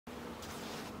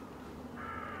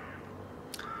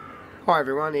Hi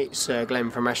everyone, it's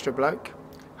Glenn from Astrobloke.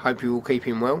 Hope you're all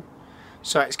keeping well.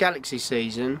 So it's galaxy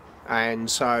season, and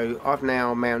so I've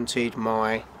now mounted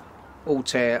my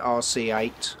Altair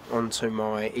RC8 onto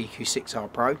my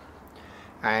EQ6R Pro,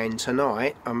 and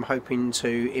tonight I'm hoping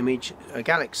to image a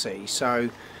galaxy. So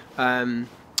I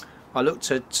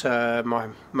looked at my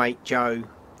mate Joe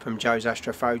from Joe's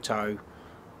Astrophoto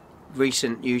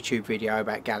recent YouTube video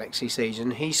about galaxy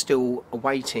season. He's still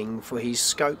waiting for his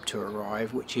scope to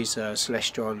arrive, which is a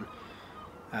Celestron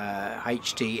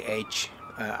EgdeHD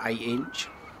 8-inch,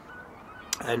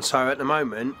 and so at the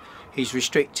moment he's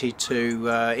restricted to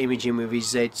imaging with his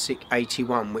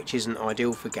Z81, which isn't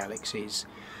ideal for galaxies.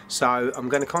 So I'm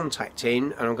going to contact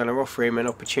him and I'm going to offer him an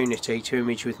opportunity to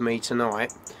image with me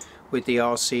tonight with the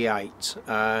RC8.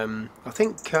 I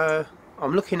think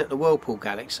I'm looking at the Whirlpool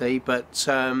galaxy, but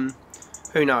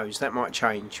who knows, that might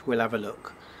change. We'll have a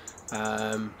look,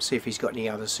 see if he's got any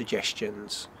other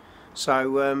suggestions.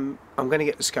 So I'm going to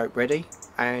get the scope ready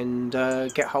and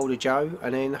get hold of Joe,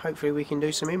 and then hopefully we can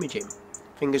do some imaging.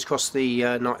 Fingers crossed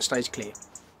the night stays clear.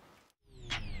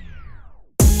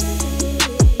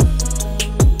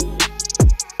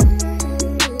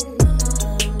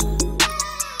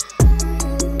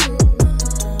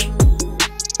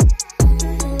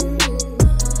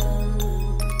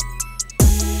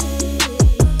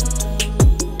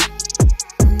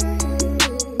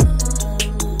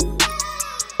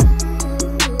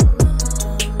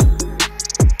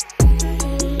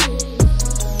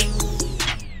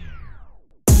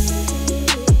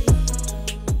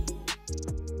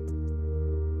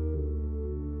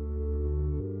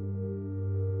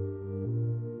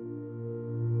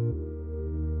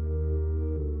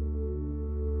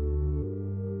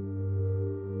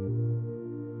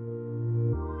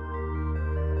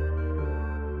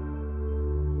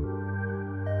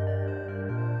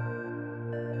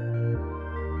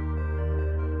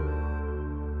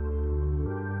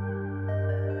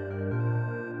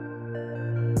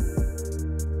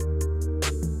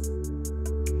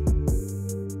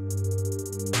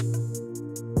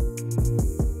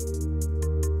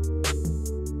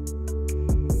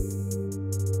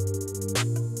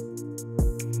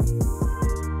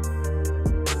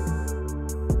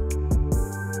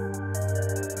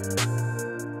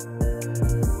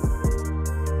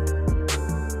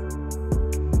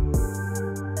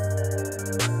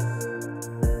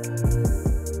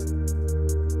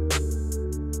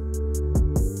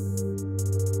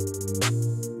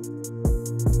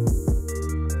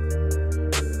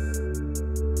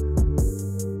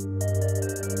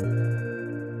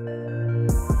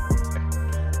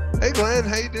 Hey Glenn,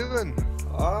 how you doing?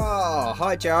 Oh,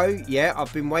 hi Joe. Yeah,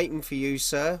 I've been waiting for you,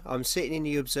 sir. I'm sitting in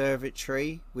the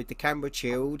observatory with the camera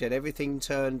chilled and everything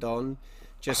turned on,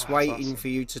 just waiting awesome. for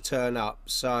you to turn up.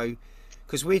 So,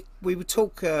 because we would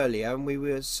talk earlier and we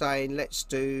were saying let's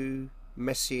do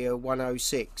Messier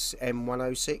 106,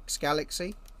 M106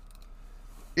 Galaxy.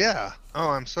 Yeah. Oh,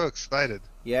 I'm so excited.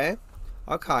 Yeah?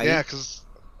 Okay. Yeah, because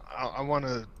I want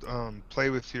to play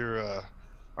with your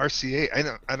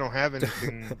RC8. I don't have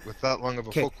anything with that long of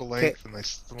a focal length, and I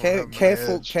still don't have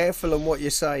my edge. Careful on what you're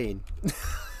saying.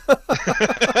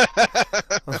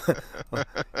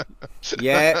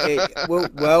 Yeah,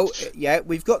 yeah,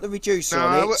 we've got the reducer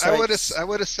on it. I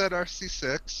would have said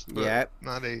RC6. But yeah,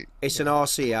 not 8. It's an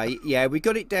RC8. Yeah, we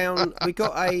got it down. We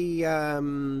got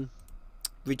a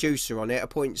reducer on it, a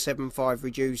 0.75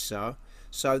 reducer.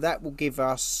 So that will give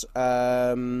us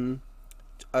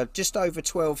just over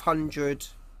 1200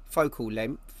 focal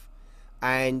length,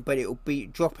 but it'll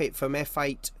drop it from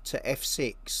f8 to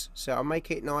f6. So I'll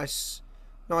make it a nice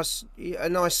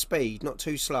speed, not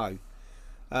too slow.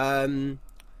 So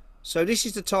this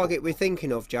is the target we're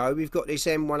thinking of, Joe. We've got this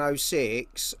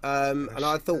M106, and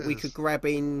I thought we could grab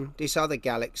in this other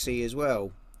galaxy as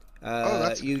well,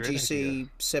 UGC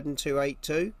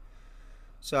 7282.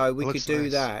 So we could do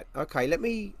that. Okay, let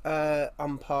me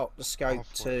unpark the scope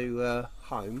to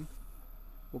home.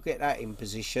 We'll get that in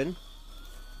position,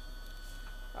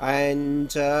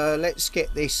 and let's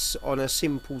get this on a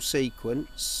simple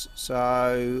sequence.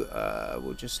 So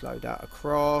we'll just load that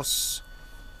across.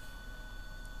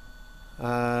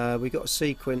 We got a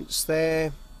sequence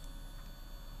there.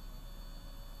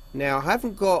 Now I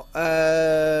haven't got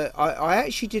I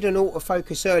actually did an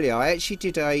autofocus earlier. I actually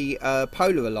did a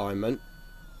polar alignment.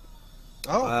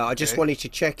 Oh, okay. I just wanted to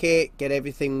check it, get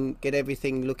everything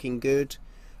looking good.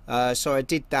 So I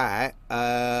did that.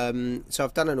 So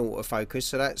I've done an autofocus,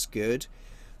 so that's good.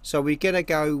 So we're gonna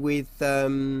go with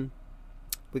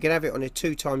we're gonna have it on a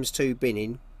 2x2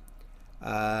 binning,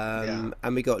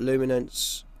 and we got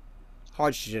luminance,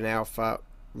 hydrogen alpha,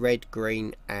 red,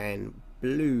 green, and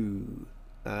blue.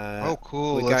 Oh,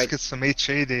 cool. Let's get some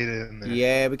HA data in there.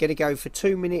 Yeah, we're going to go for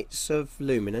 2 minutes of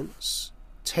luminance,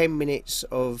 10 minutes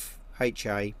of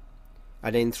HA,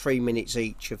 and then 3 minutes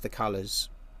each of the colours.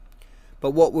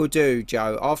 But what we'll do,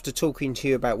 Joe, after talking to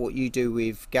you about what you do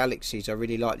with galaxies, I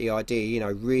really like the idea, you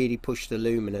know, really push the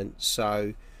luminance.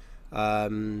 So,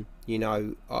 you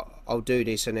know, I'll do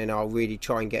this and then I'll really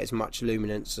try and get as much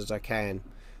luminance as I can,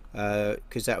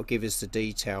 because that'll give us the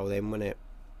detail then, won't it?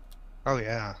 Oh,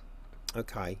 yeah.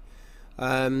 Okay.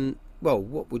 Well,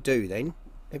 what we'll do then,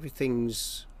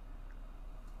 everything's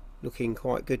looking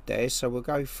quite good there, so we'll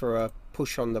go for a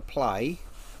push on the play,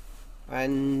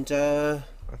 and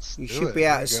you should be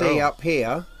able to see up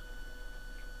here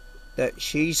that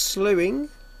she's slewing.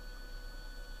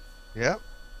 Yep.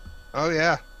 Oh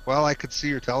yeah. Well, I could see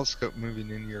your telescope moving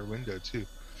in your window too.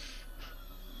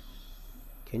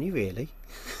 Can you really?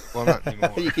 Well, not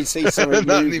anymore. You can see something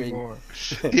not moving. Anymore.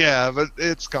 Yeah, but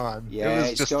it's gone. Yeah, it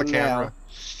was just the camera.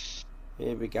 Now.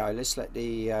 Here we go. Let's let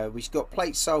the we've got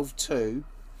plate solve 2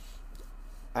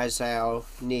 as our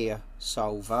near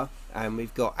solver, and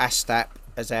we've got ASTAP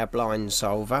as our blind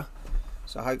solver,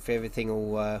 so hopefully everything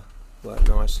will work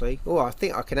nicely. Oh, I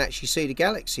think I can actually see the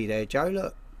galaxy there, Joe,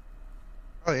 look.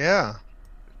 Oh yeah.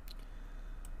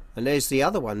 And there's the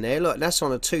other one there, look, that's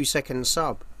on a 2-second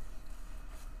sub.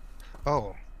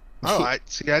 Oh, I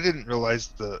see. I didn't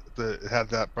realize it had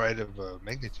that bright of a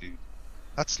magnitude.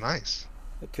 That's nice.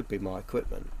 It could be my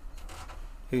equipment.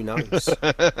 Who knows?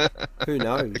 Who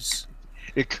knows?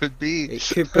 It could be. It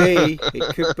could be.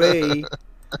 It could be.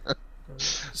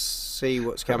 See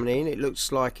what's coming in. It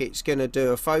looks like it's going to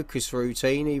do a focus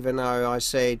routine, even though I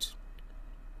said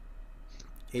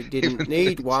it didn't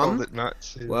need one.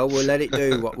 Well, we'll let it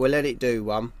do what. We'll let it do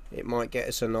one. It might get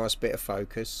us a nice bit of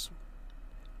focus.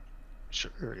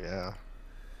 Sure. Yeah.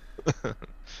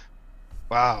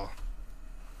 Wow.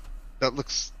 That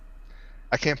looks.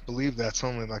 I can't believe that's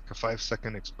only like a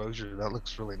 5-second exposure. That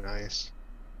looks really nice.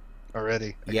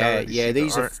 Already. Yeah.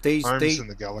 These are these in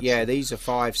the galaxy. Yeah, these are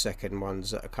 5-second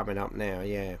ones that are coming up now.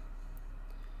 Yeah.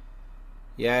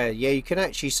 Yeah. You can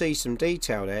actually see some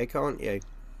detail there, can't you?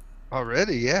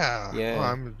 Already, yeah. Yeah. Well,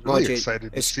 I'm really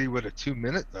excited to see what a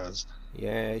 2-minute does.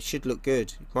 Yeah, it should look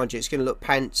good. Mind you, it's going to look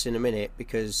pants in a minute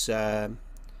because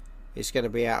it's going to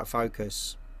be out of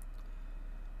focus.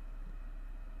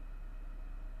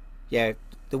 Yeah,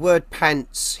 the word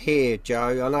pants here,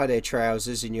 Joe, I know they're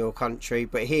trousers in your country,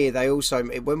 but here they also,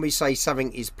 when we say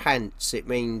something is pants, it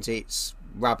means it's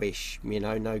rubbish, you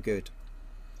know, no good.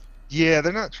 Yeah,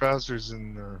 they're not trousers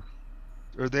in,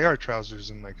 or they are trousers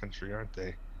in my country, aren't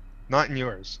they? Not in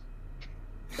yours.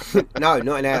 No,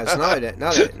 not in ours. No,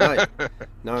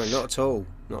 not at all.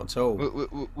 Not at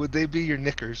all. Would they be your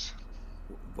knickers?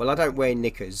 Well, I don't wear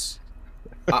knickers.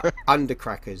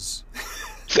 Undercrackers.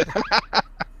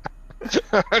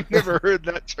 I've never heard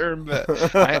that term,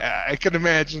 but I can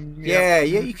imagine. Yeah,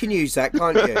 you can use that,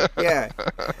 can't you? Yeah.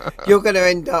 You're going to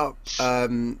end up,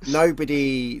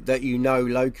 nobody that you know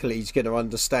locally is going to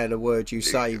understand a word you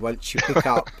say once you pick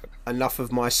up enough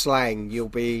of my slang.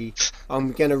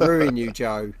 I'm going to ruin you,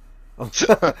 Joe.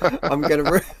 I'm going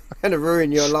to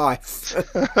ruin your life.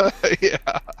 Yeah.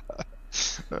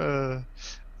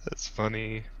 That's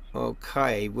funny.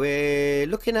 Okay, we're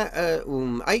looking at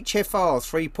HFR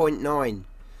 3.9.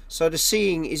 So the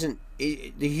seeing the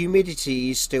humidity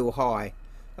is still high.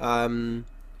 I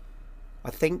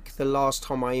think the last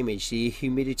time I imaged, the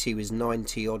humidity was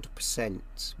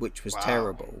 90-odd%, which was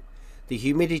terrible. The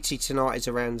humidity tonight is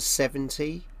around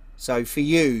 70. So for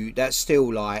you, that's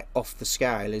still like off the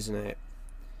scale, isn't it?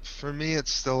 For me,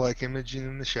 it's still like imaging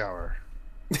in the shower.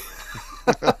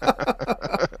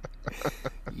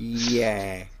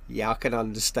 Yeah, I can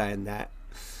understand that.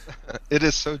 It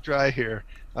is so dry here.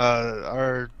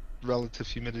 Our relative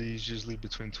humidity is usually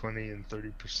between 20 and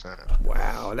 30%.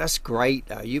 Wow, that's great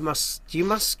though. You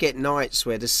must get nights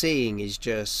where the seeing is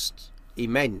just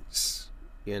immense,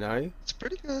 you know? It's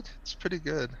pretty good. It's pretty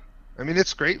good. I mean,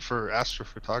 it's great for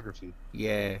astrophotography.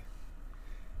 Yeah,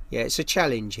 it's a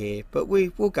challenge here, but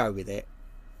we'll go with it.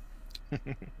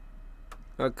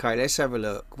 Okay, let's have a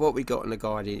look. What we got on the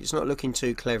guiding? It's not looking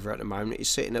too clever at the moment. It's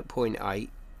sitting at 0.8.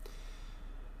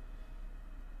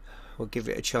 We'll give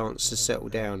it a chance to settle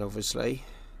down, obviously.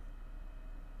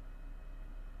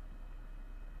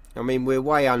 I mean, we're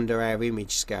way under our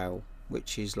image scale,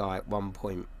 which is like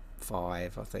 1.5,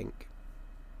 I think.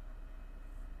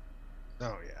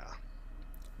 Oh, yeah.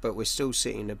 But we're still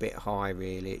sitting a bit high,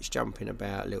 really. It's jumping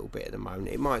about a little bit at the moment.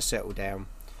 It might settle down.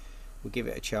 We'll give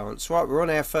it a chance. Right, we're on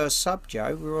our first sub,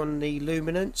 Joe. We're on the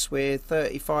luminance. We're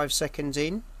 35 seconds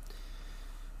in.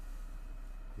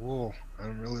 cool.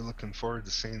 I'm really looking forward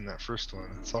to seeing that first one.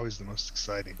 It's always the most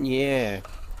exciting. Yeah.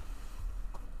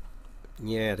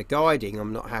 Yeah, the guiding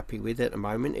I'm not happy with at the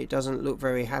moment. It doesn't look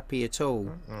very happy at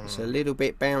all. It's a little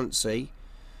bit bouncy.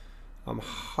 I'm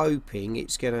hoping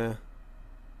it's gonna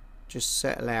just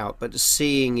settle out, but the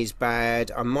seeing is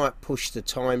bad. I might push the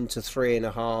time to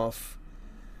 3.5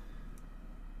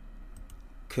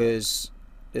 because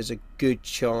there's a good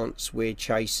chance we're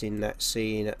chasing that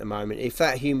seeing at the moment. If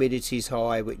that humidity is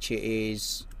high, which it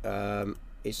is,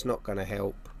 it's not going to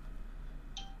help.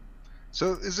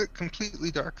 So is it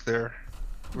completely dark there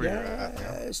where you're at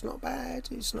now? It's not bad.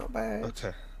 It's not bad.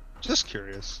 Okay, just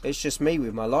curious. It's just me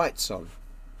with my lights on.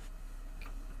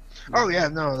 Oh yeah,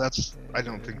 no, that's. I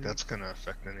don't think that's gonna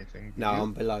affect anything. No,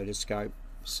 I'm below the scope,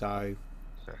 so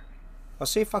okay. I'll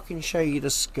see if I can show you the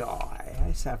sky.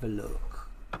 Let's have a look.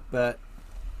 But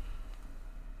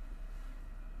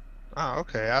oh,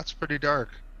 okay, that's pretty dark.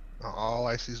 All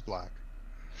I see is black,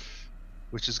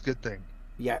 which is a good thing.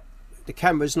 Yeah, the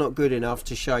camera's not good enough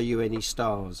to show you any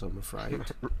stars, I'm afraid.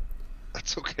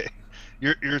 That's okay.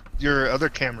 Your other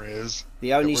camera is.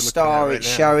 The only star it's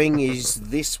showing is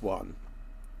this one.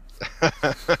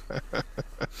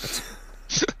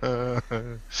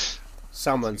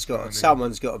 Someone's got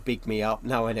to big me up.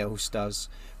 No one else does.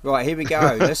 Right, here we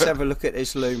go. Let's have a look at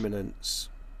this luminance.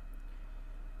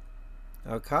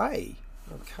 Okay.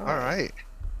 All right.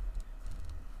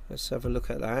 Let's have a look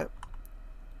at that.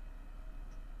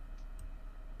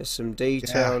 There's some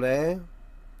detail there.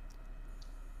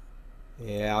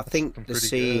 Yeah, I think the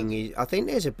seeing is. I think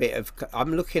there's a bit of.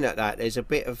 I'm looking at that. There's a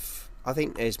bit of. I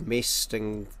think there's mist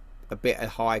and a bit of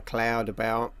high cloud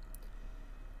about.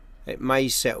 It may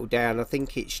settle down. I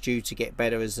think it's due to get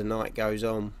better as the night goes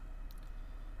on.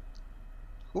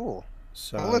 Cool.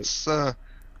 So well, let's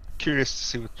curious to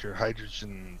see what your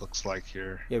hydrogen looks like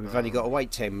here. Yeah, we've only got to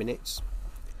wait 10 minutes.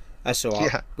 That's all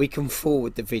right. Yeah. We can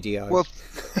forward the video. Well,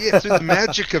 yeah, through the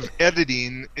magic of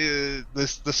editing,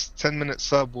 this 10-minute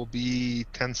sub will be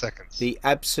 10 seconds. The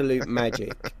absolute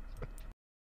magic.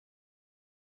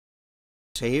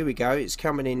 So here we go. It's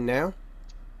coming in now.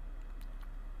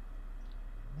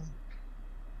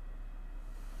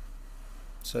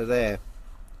 So there.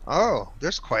 Oh,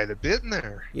 there's quite a bit in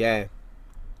there. Yeah.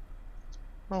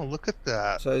 Oh, look at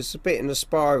that. So there's a bit in the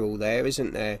spiral there,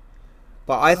 isn't there?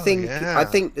 But I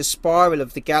think the spiral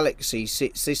of the galaxy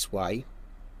sits this way,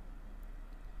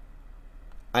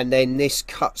 and then this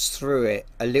cuts through it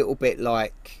a little bit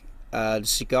like the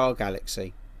cigar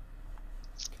galaxy.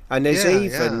 And there's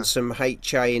even some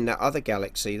HA in that other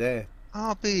galaxy there.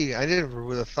 I never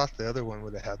would have thought the other one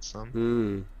would have had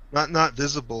some. Not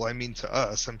visible, I mean to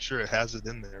us. I'm sure it has it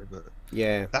in there, but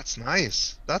yeah. That's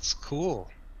nice. That's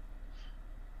cool.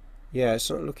 Yeah, it's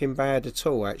not looking bad at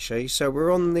all, actually. So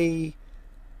we're on the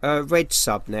red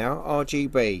sub now,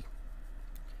 RGB.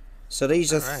 So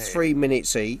these are 3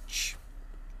 minutes each.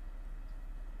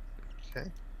 Okay.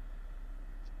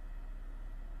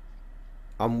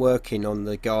 I'm working on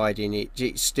the guiding.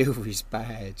 It still is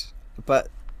bad, but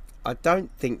I don't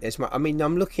think there's much. I mean,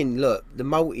 I'm looking. Look, the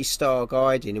multi-star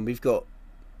guiding, and we've got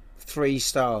 3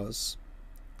 stars.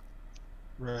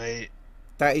 Right.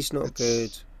 That is not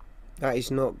good. That is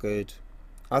not good.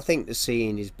 I think the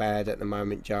seeing is bad at the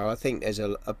moment, Joe. I think there's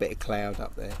a bit of cloud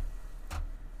up there.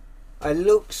 It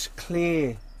looks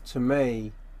clear to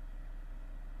me.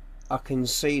 I can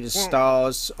see the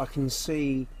stars. I can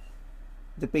see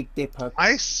the Big Dipper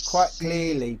quite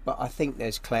clearly, but I think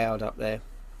there's cloud up there.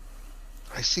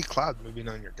 I see cloud moving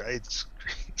on your guide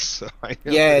screen, so I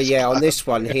know yeah. On this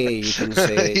one here, you can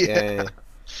see it. Yeah.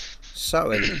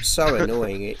 So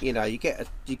annoying. You know, you get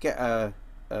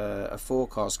a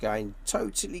forecast going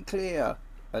totally clear,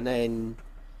 and then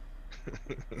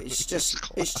it's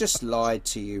just lied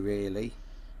to you, really.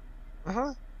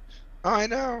 Oh, I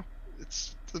know.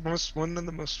 It's one of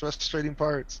the most frustrating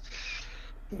parts.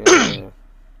 Yeah.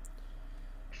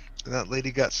 That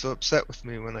lady got so upset with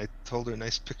me when I told her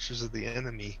nice pictures of the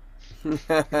enemy.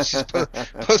 She's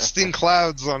posting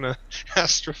clouds on a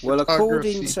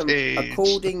astrophotography page.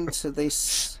 According to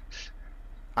this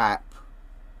app,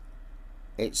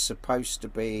 it's supposed to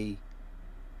be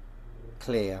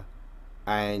clear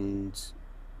and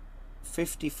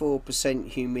 54%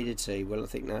 humidity. Well, I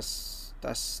think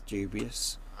that's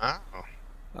dubious. Wow.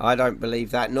 I don't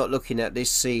believe that. Not looking at this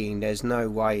seeing, there's no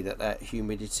way that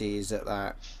humidity is at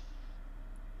that.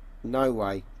 No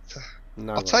way.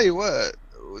 I'll tell you what,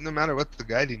 no matter what the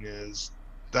guiding is,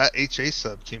 that HA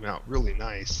sub came out really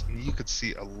nice, and you could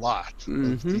see a lot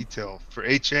of detail for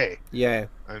HA. Yeah.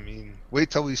 I mean,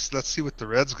 wait till let's see what the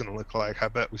red's gonna look like. I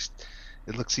bet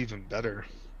it looks even better.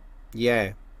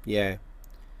 Yeah, yeah.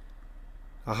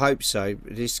 I hope so.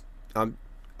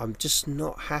 I'm just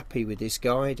not happy with this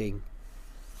guiding.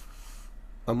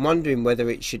 I'm wondering whether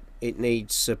it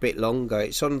needs a bit longer.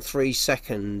 It's on 3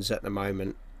 seconds at the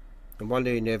moment. I'm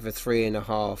wondering if a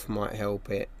 3.5 might help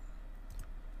it.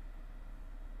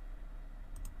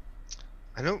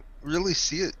 I don't really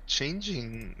see it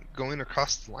changing going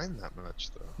across the line that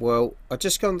much, though. Well, I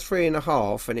just gone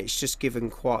 3.5, and it's just given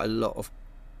quite a lot of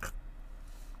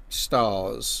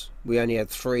stars. We only had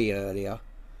 3 earlier.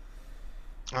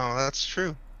 Oh, that's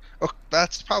true. Oh,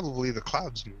 that's probably the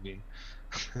clouds moving.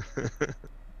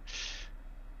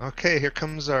 Okay, here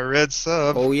comes our red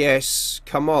sub. Oh yes,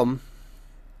 come on.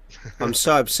 I'm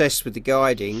so obsessed with the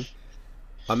guiding.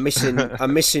 I'm missing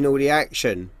all the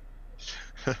action.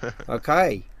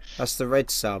 Okay, that's the red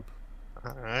sub.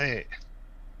 Alright.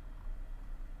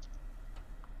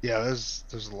 Yeah,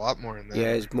 there's a lot more in there.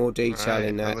 Yeah, there's more detail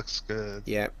in that. That looks good.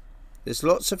 Yeah. There's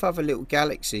lots of other little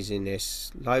galaxies in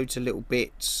this. Loads of little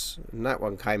bits. And that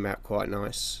one came out quite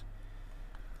nice.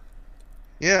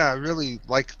 Yeah, I really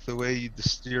like the way you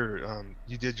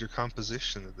did your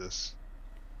composition of this.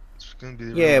 It's going to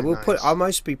be really nice. I'll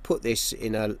mostly put this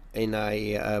in a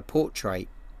portrait.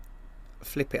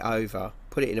 Flip it over,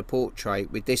 put it in a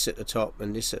portrait with this at the top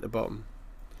and this at the bottom.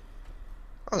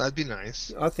 Oh, that'd be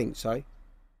nice. I think so.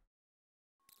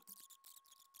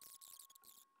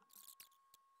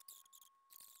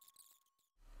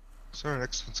 So our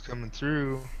next one's coming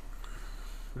through.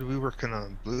 What are we working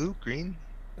on? Blue? Green?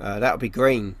 That'll be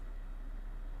green.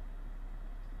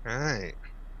 Alright.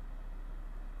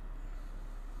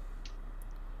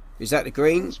 Is that the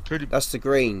green? Pretty... That's the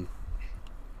green.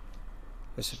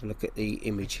 Let's have a look at the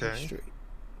image history.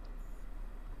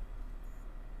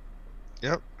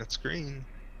 Yep, that's green.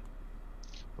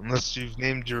 Unless you've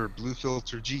named your blue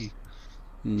filter G.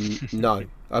 No.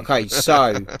 Okay,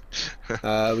 so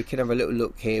we can have a little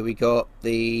look here. We got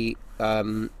the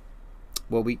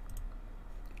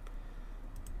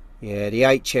the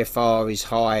HFR is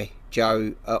high,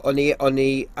 Joe. On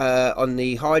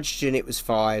the hydrogen it was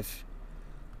 5.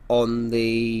 On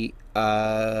the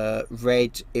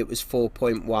red it was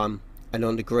 4.1, and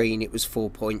on the green it was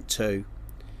 4.2.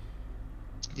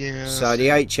 Yeah. So the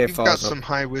HFR. You've got some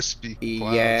high wispy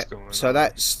clouds. Yeah. Going so on.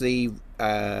 That's the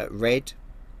red,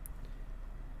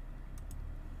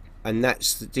 and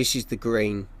this is the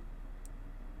green.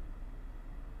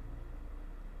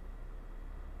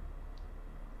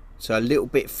 So a little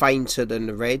bit fainter than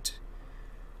the red.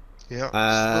 Yeah,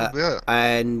 a little bit.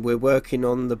 And we're working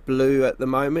on the blue at the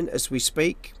moment as we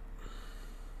speak.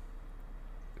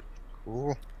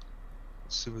 Cool.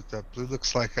 Let's see what that blue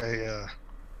looks like.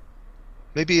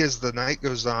 Maybe as the night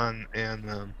goes on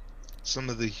and some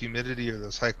of the humidity or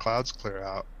those high clouds clear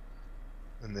out,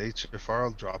 and the HFR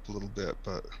will drop a little bit,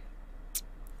 but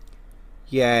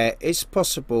yeah, it's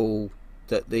possible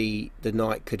that the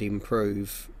night could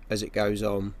improve as it goes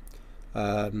on.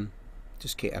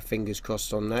 Just keep our fingers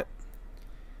crossed on that.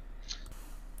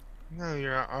 No,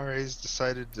 your RA's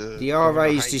decided to... The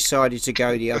RA's decided to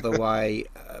go the other way,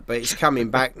 but it's coming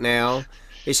back now.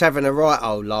 It's having a right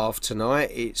old laugh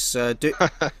tonight. It's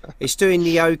it's doing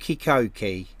the okey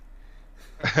cokey.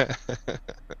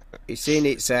 It's in,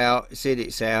 it's out. It's in,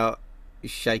 it's out.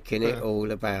 It's shaking it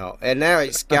all about, and now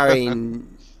it's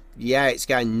going. Yeah, it's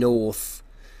going north.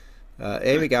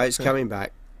 Here we go. It's coming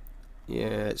back.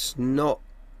 Yeah, it's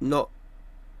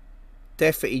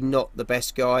definitely not the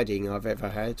best guiding I've ever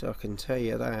had. I can tell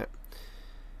you that.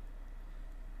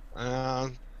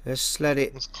 Let's let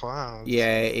it. It's clouds.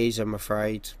 Yeah, it is, I'm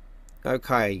afraid.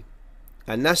 Okay,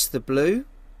 and that's the blue.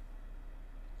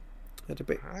 Had a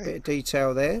bit of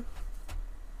detail there.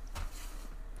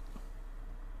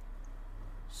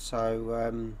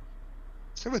 So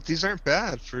but these aren't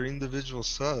bad for individual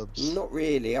subs. Not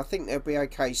really. I think they'll be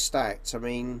okay stacked. I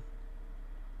mean,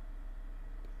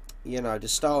 you know, the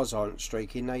stars aren't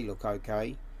streaking. They look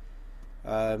okay.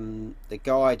 The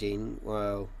guiding,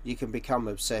 well, you can become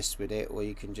obsessed with it, or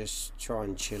you can just try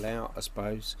and chill out, I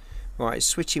suppose. Right, it's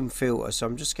switching filter, so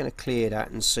I'm just going to clear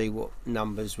that and see what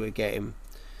numbers we're getting.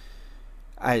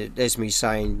 There's me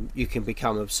saying you can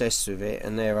become obsessed with it,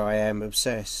 and there I am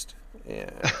obsessed.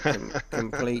 Yeah,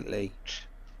 completely.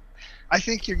 I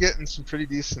think you're getting some pretty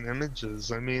decent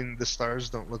images. I mean, the stars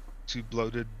don't look too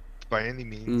bloated by any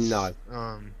means. No.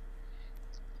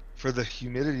 For the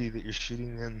humidity that you're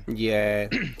shooting in. Yeah,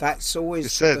 that's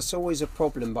always a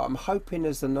problem. But I'm hoping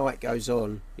as the night goes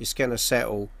on, it's going to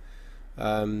settle.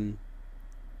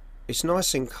 It's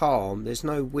nice and calm. There's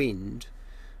no wind.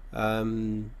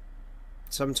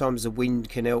 Sometimes the wind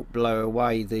can help blow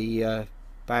away the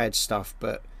bad stuff,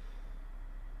 but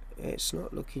it's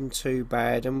not looking too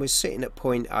bad, and we're sitting at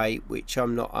 0.8, which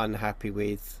I'm not unhappy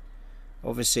with.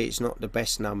 Obviously it's not the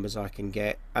best numbers I can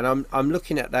get, and I'm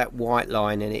looking at that white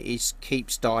line, and it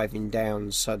keeps diving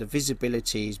down, so the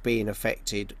visibility is being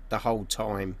affected the whole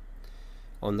time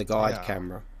on the guide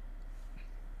camera.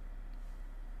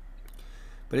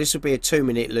 But this will be a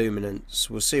 2-minute luminance.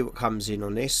 We'll see what comes in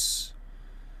on this.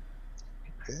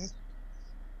 Okay.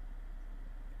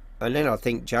 And then I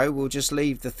think, Joe, we'll just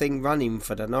leave the thing running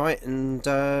for the night and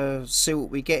see what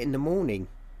we get in the morning.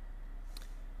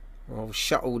 I'll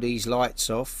shut all these lights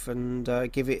off and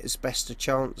give it as best a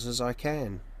chance as I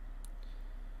can.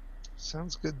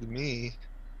 Sounds good to me.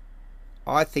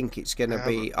 I think it's going to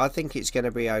be. I think it's going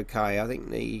to be okay. I think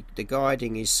the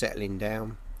guiding is settling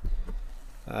down,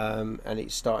 and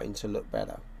it's starting to look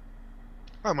better.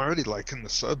 I'm already liking the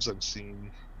subs I'm seeing.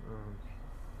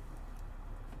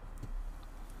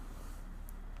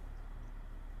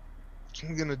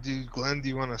 I'm gonna do, Glenn, do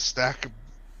you want to stack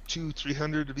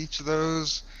 200-300 of each of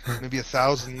those? Maybe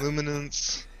 1,000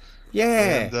 luminance?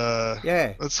 Yeah. And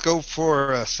yeah. let's go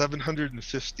for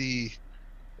 750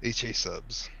 HA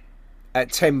subs.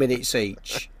 At 10 minutes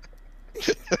each.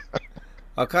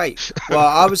 Okay. Well,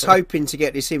 I was hoping to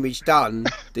get this image done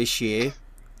this year.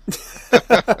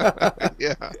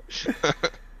 Yeah.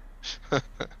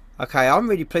 Okay, I'm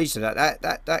really pleased with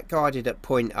that. That guided at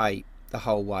 0.8 the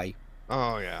whole way.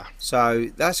 Oh yeah. So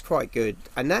that's quite good,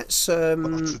 and that's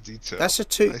lots of detail. That's a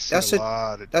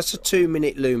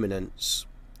 2-minute luminance.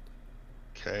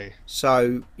 Okay.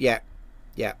 So yeah,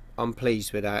 I'm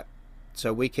pleased with that.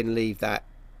 So we can leave that.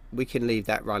 We can leave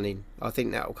that running. I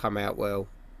think that will come out well.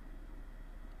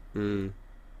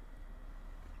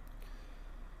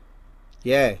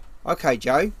 Yeah. Okay,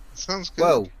 Joe. Sounds good.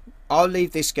 Well, I'll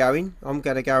leave this going. I'm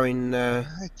going to go and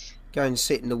go and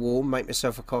sit in the warm, make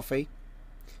myself a coffee.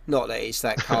 Not that it's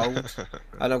that cold.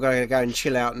 And I'm going to go and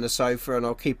chill out on the sofa, and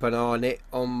I'll keep an eye on it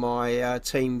on my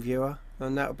team viewer,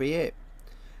 and that'll be it.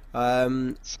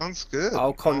 Sounds good.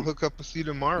 I'll hook up with you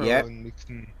tomorrow, and we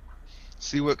can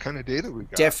see what kind of data we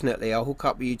got. Definitely. I'll hook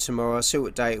up with you tomorrow, see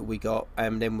what data we got,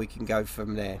 and then we can go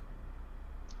from there.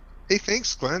 Hey,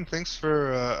 thanks, Glenn. Thanks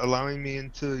for allowing me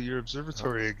into your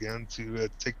observatory again to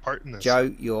take part in this.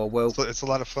 Joe, you're welcome. It's a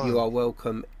lot of fun. You are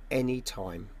welcome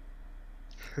anytime.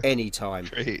 Anytime.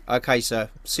 Great. Okay, sir.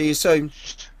 See you soon.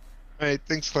 All right.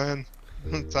 Thanks, Glenn.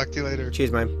 Talk to you later.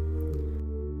 Cheers, man.